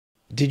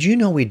Did you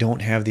know we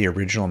don't have the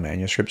original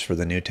manuscripts for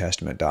the New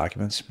Testament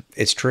documents?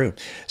 It's true.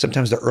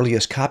 Sometimes the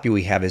earliest copy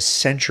we have is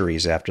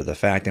centuries after the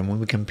fact, and when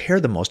we compare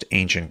the most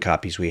ancient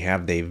copies we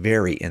have, they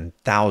vary in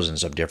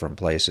thousands of different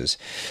places.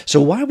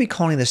 So why are we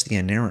calling this the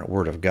inerrant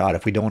Word of God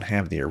if we don't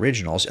have the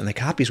originals, and the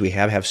copies we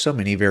have so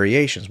many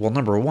variations? Well,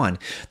 number one,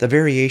 the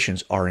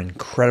variations are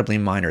incredibly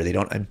minor. They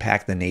don't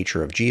impact the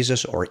nature of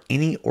Jesus or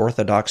any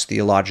orthodox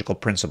theological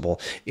principle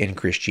in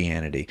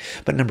Christianity.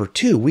 But number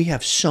two, we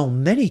have so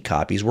many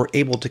copies, we're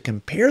able to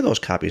compare those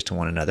copies to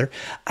one another,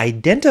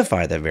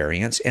 identify the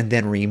variants, and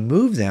then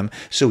remove them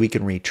so we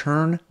can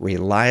return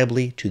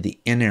reliably to the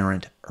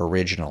inerrant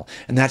original.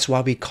 And that's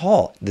why we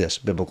call this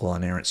biblical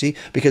inerrancy,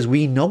 because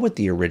we know what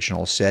the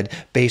original said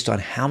based on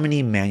how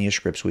many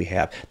manuscripts we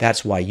have.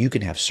 That's why you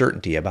can have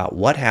certainty about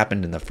what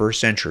happened in the first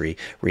century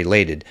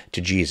related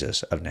to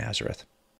Jesus of Nazareth.